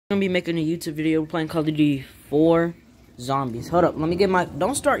I'm gonna be making a YouTube video playing Call of Duty 4 Zombies. Hold up, let me get my,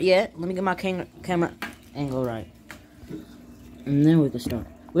 don't start yet. Let me get my camera angle right. And then we can start.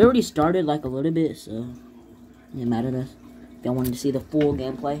 We already started like a little bit, so it doesn't matter to us. If y'all wanted to see the full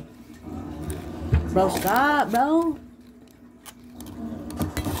gameplay. Bro, stop, bro.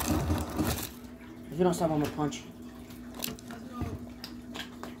 If you don't stop, I'm gonna punch you.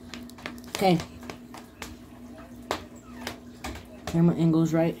 Okay. Camera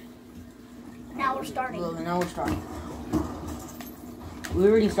angle's right. Now we're starting. Now we're starting. We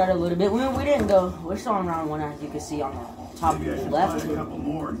already started a little bit. We didn't go. We're still on round 1, as you can see on the top left. A couple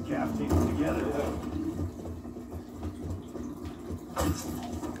more and calf team them together.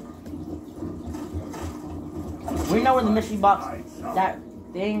 We know where the mystery box. That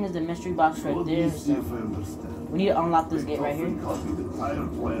thing is the mystery box right there. So we need to unlock this gate right here. Do you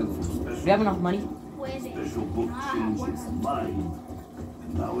have enough money? Special book changes mind.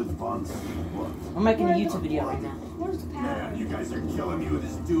 Now it's bonds. We're making a YouTube video right now. Where's the power? Man, you guys are killing me with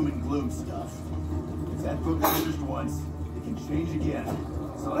this doom and gloom stuff. If that book changed once, it can change again.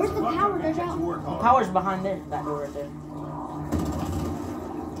 So Where's the power? get to work hard. Power's behind there. That door right there.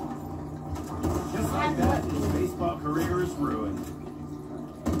 Just like that, his baseball career is ruined.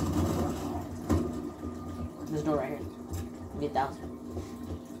 This door right here. Get down.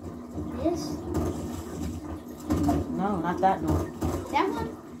 This? No, not that door. That one?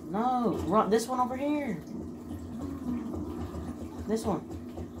 No, this one over here. This one.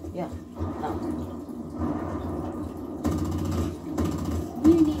 Yeah. No.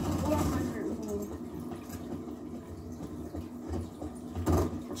 We need 400 more.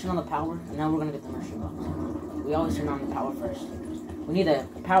 Turn on the power, and now we're gonna get the mystery box. We always turn on the power first. We need the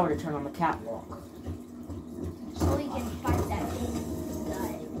power to turn on the catwalk. So we can fight that big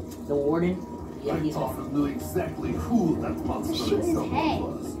guy. The warden. Yeah, he's I knew exactly who that monster Shoot his head.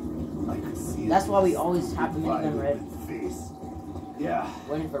 was. I could see That's it. why we always have the minigun ready. Face. Yeah.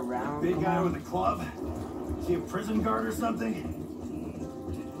 Waiting for round. Big Come guy on. with a club? Is he a prison guard or something?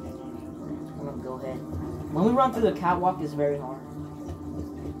 I'm gonna go ahead. When we run through the catwalk, it's very hard.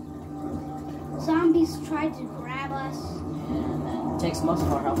 Zombies tried to grab us. And it takes most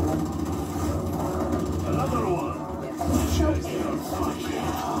of our health. Another one. Choked.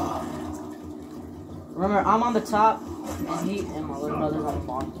 Remember, I'm on the top, and he and my little brother's on the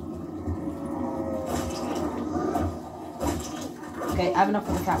bottom. Okay, I have enough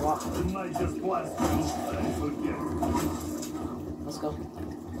for the catwalk. Didn't I just blast you? I forget. Let's go.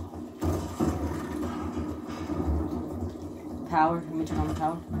 Power. Let me turn on the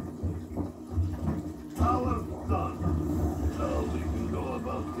power. Power's done. Now we can go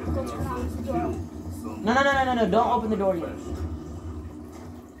about getting Go turn on the door. No. Don't open the door yet.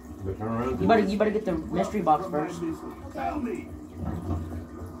 You better get the mystery box first. Tell me.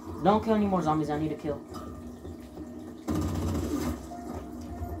 Don't kill any more zombies. I need to kill.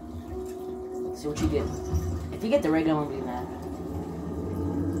 See what you get. If you get the regular one, I'll be mad.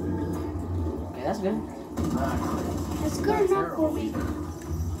 Okay, that's good. That's good enough for me.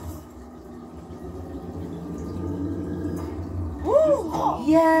 Woo!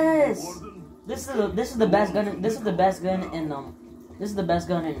 Yes. This is the best gun. This is the best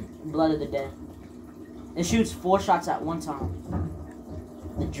gun in Blood of the Dead. It shoots 4 shots at one time.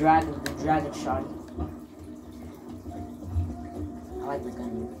 The dragon shot. I like this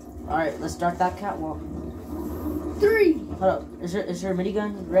gun. All right, let's start that catwalk. 3. Hold up, is your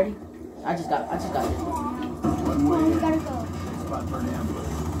minigun ready? I just got it. One way. We gotta go. Spot for an ambush.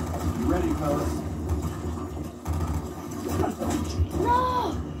 You ready, fellas?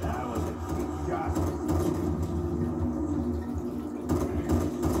 No! That was a good shot.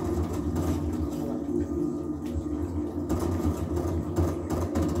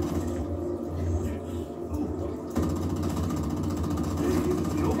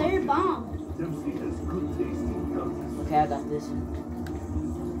 Third bomb. Dempsey has good taste in guns. Okay, I got this.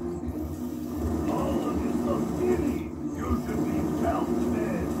 All of you so skinny. You should be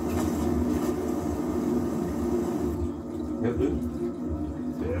pelted.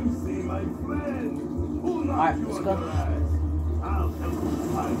 Dempsey, my friend. Who knocked Alright, you let's on go. your ass? I'll help you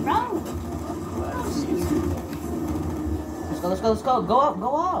find Bro! Let's go. Go up.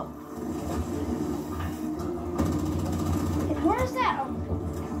 Where's that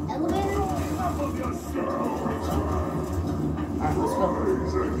elevator? Enough of your shit. Alright, let's go.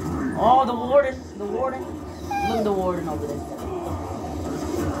 Oh, the warden. Look at the warden over there.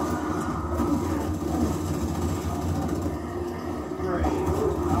 Great.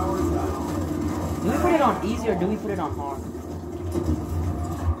 Power's done. Do we put it on easy or do we put it on hard?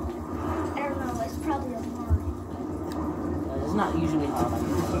 I don't know, it's probably a hard. It's not usually hard like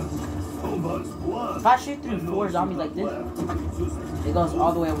this. If I shoot through 4 zombies like this, it goes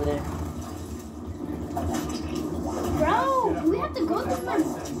all the way over there. Bro, do we have to go through the...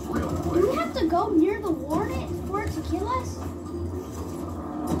 Do we have to go near the warden for it to kill us?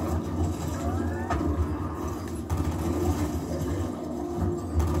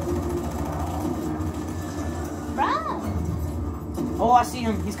 Bro! Oh, I see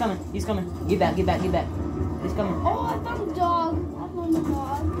him. He's coming. He's coming. Get back, get back, get back. He's coming. Oh, I found a dog. I found a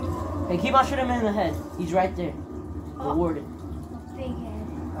dog. Hey, keep on shooting him in the head. He's right there. The Oh. warden. Big head.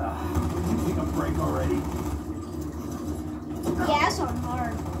 Can you take a break already? Yeah, that's on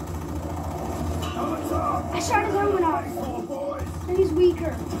hard. What's up? I shot his helmet off. Oh, boys. And he's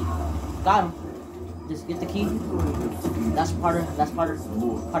weaker. Got him. Just get the key. That's part of the parts.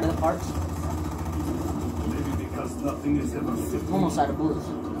 Maybe because nothing is ever simple. Almost out of bullets.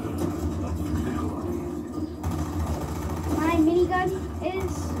 My minigun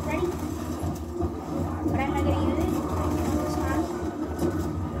is ready. But I'm not gonna use it this time.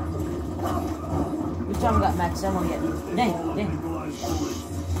 We still haven't got max ammo yet. Dang, dang. Oh,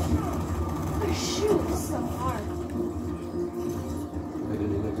 shoot, this is so hard.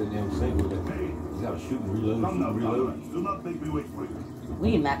 You gotta shoot and reload, Come shoot now, and reload. comrades. Do not make me wait for you. We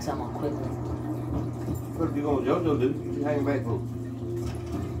need max ammo quickly. What you gonna JoJo do? What you hanging back for?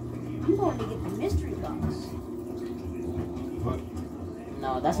 I'm going to get the mystery box. What?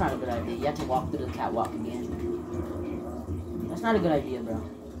 No, that's not a good idea. You have to walk through the catwalk again. That's not a good idea, bro.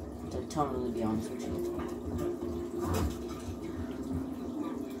 To totally be honest with you.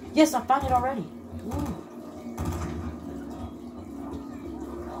 Yes, I found it already. Ooh.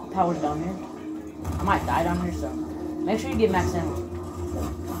 Power's down here. I might die down here, so make sure you get max ammo.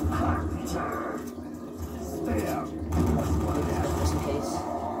 Stay out. Just in case.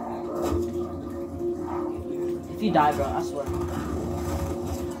 If you die, bro, I swear.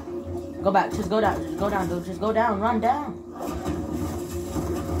 Go back. Just go down. Just go down, dude. Just go down. Run down.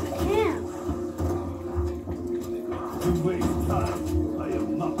 I can't. You waste time. I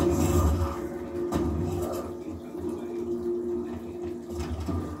am not listening.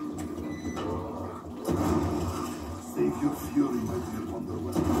 Save your fury, my dear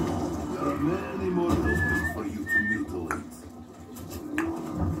Wonderwell. There are many more buildings for you to mutilate.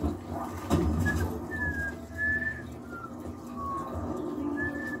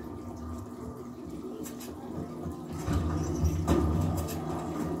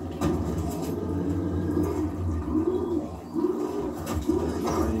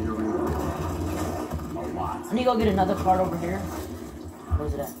 I need to go get another card over here.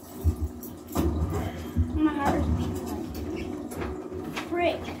 Where's it at? My heart is beating like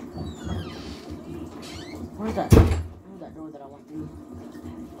frick. Where's that door that I went through?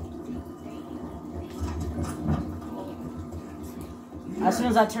 As soon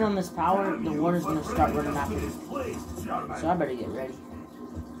as I turn on this power, the water's gonna start running after me. So I better get ready.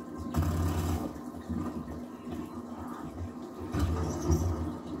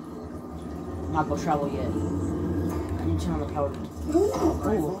 I'm not gonna travel yet. I need to turn on the power. Ooh.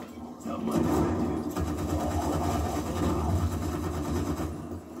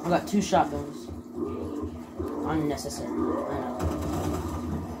 I got 2 shotguns. Unnecessary. I know.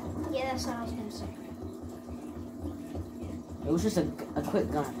 Yeah, that's what I was gonna say. It was just a quick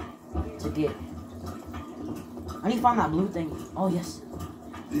gun to get. I need to find that blue thing. Oh, yes.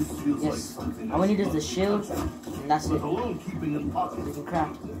 This feels like Yes. something All we need is the shield, and that's it. alone keeping in pocket. We can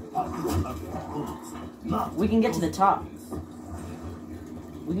craft. Not We can get to the top.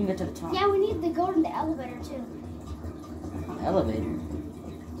 We can get to the top. Yeah, we need to go in the elevator too. Elevator.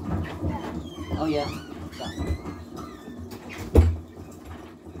 Oh, yeah.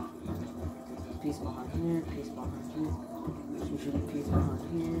 Piece behind here, piece behind here. Usually piece behind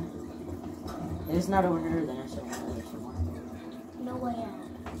here. If it's not over here, then it's over there somewhere. No way out.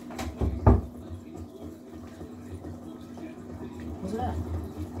 What's that?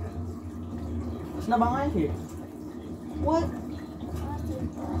 It's not behind here. What?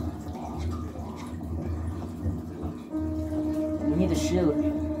 We need the shield.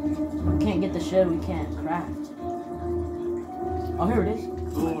 We can't get the shield, we can't craft. Oh, here it is.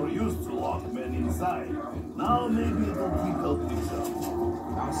 Door used to lock men inside. Now maybe it'll keep helping itself.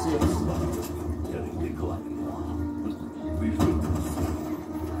 Round 6. Getting neglected. We will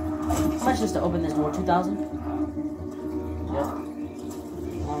see. How much just to open this door? 2,000? Yep.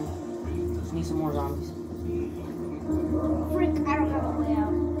 Just need some more zombies. Frick, I don't have a way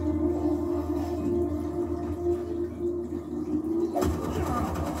out.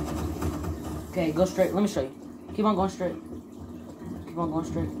 Okay, go straight. Let me show you. Keep on going straight. Keep on going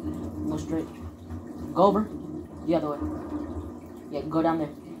straight. Go straight. Go over. The other way. Yeah, go down there.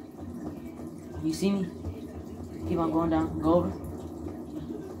 You see me? Keep on going down. Go over.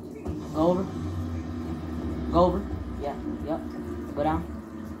 Go over. Go over. Yeah. Yep. Go down.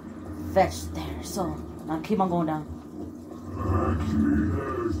 Fetch. There. So now keep on going down.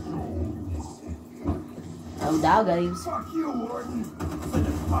 Oh, dog games. Fuck you, Warden. Send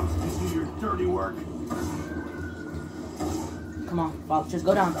the cops to do your dirty work. Come on, Bob. Just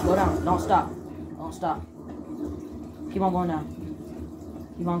go down. Go down. Don't stop. Don't stop. Keep on going down.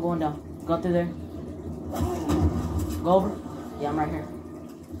 Keep on going down. Go through there. Go over. Yeah, I'm right here.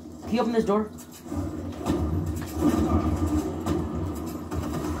 Can you open this door?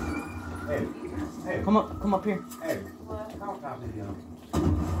 Hey, hey, Come up here. hey. How about this,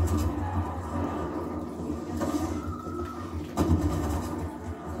 young?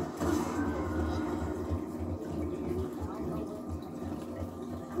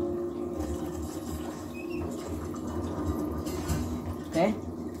 Okay.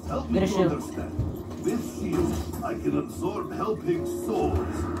 Help Get me a to shield. understand. This shield, I can absorb Hellpig's souls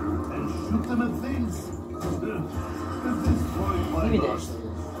and shoot them at things. At this point, my Give me that. lord,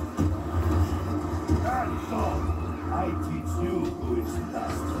 hands off. I teach you who is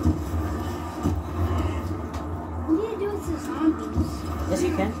master. We need to do it to zombies. Yes,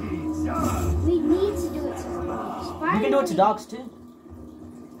 you can. We need to do it to zombies. You can do it to dogs too.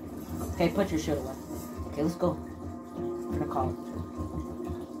 Okay, put your shield away. Okay, let's go. I'm gonna call it.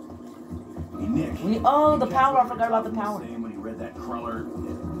 Hey, Nick. We need, oh, the you power. catch I forgot about the what Tom power. was saying when he read that crawler,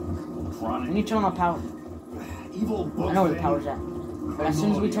 Chronic. We need to turn on the power. Evil book I know where the thing. power's at. But as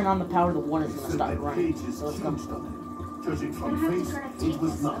soon as we turn on the power, the water's gonna Said stop that running. page is So let's go. changed on it. Judging from We're gonna have to face, try to it take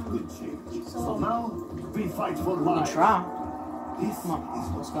was this not out. good change. So- So now, we fight for We can life. try. This Come on,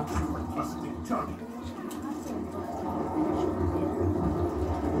 is let's go. fantastic journey.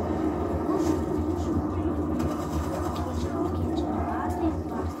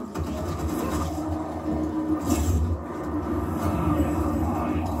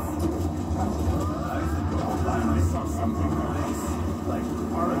 I'll buy myself something nice, like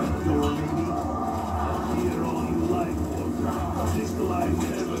Parliament door maybe. I'll hear all you like, or Nikolai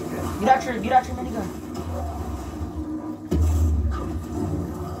never get. Get out your minigun.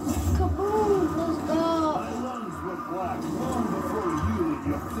 Kaboom! Let's go! My lungs were black long before you and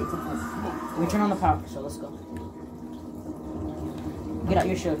your pitiful smoke. We turn on the power, so let's go. Get out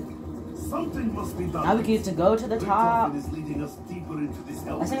your shield. Something must be done. Now we get to go to the top. Beethoven is leading us deeper into this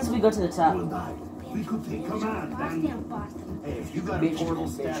hell. As soon as we go to the top. You and I, we could take command Boston, and... Boston. Hey, if you got a Bitch, portal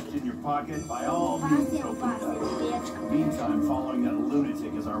bitch. stashed in your pocket, by all means, Boston, open Boston, it up. bitch. Meantime, following that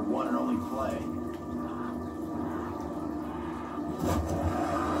lunatic is our one and only play.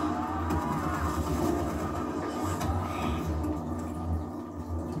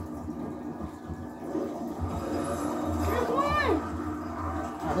 Come on!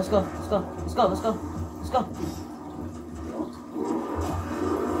 Alright, let's go. Let's go. Let's go. Let's go. Let's go.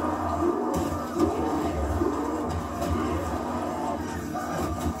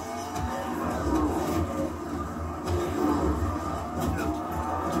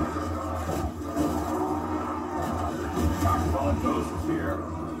 Well, it goes here.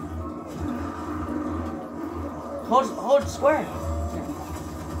 Hold square.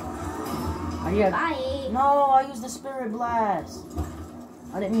 Are you? Bye! No, I used the spirit blast.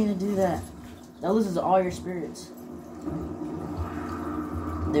 I didn't mean to do that. That loses all your spirits.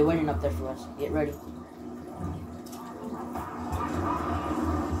 They're waiting up there for us. Get ready.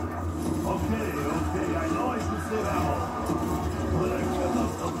 Okay, I know I should say that all, but I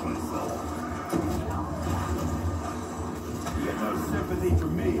cannot help myself. You get no sympathy for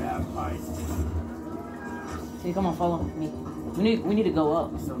me, half-pint. Okay, come on, follow me. We need to go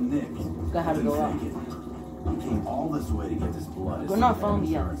up. So, Nick, Got how to go up. You came all this way to get this blood. Go not follow me.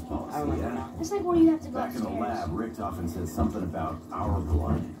 Yeah, Insurance policy, I remember yeah? now. It's like when you have to go Back in the upstairs. lab, Richtofen said something about our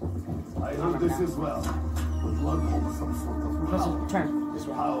blood. I heard this as well. The blood holds some sort of Professor, power. turn this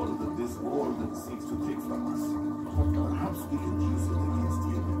way. Power that this world seeks to take from us. Hold on. Perhaps we can use it against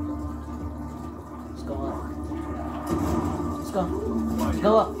you. Let's go up. Let's go. Why,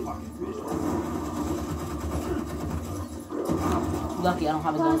 Go up. you're a fucking fish. Lucky I don't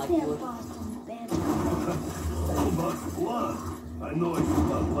have a gun like you Boston, would. Boston, bitch. So much blood. I know it's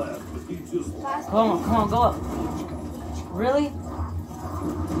not left, but he just Boston, Come on, go up. Really?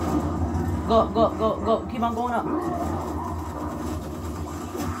 Go. Keep on going up.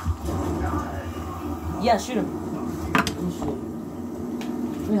 Yeah, shoot him. Let me shoot him.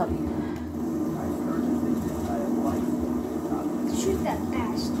 Let me help you. shoot that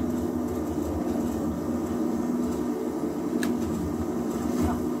fast.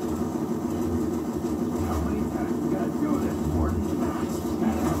 How many times you gotta do this, Gordon?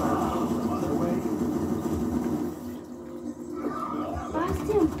 Some other way?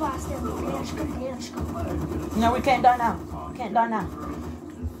 No, we can't die now. We can't die now.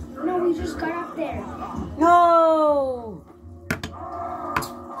 No, we just got up there. No!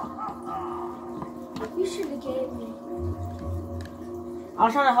 You should have gave me. I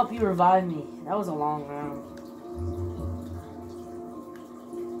was trying to help you revive me. That was a long round.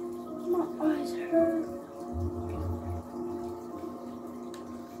 My eyes hurt.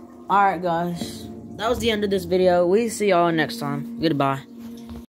 Alright, guys. That was the end of this video. We see y'all next time. Goodbye.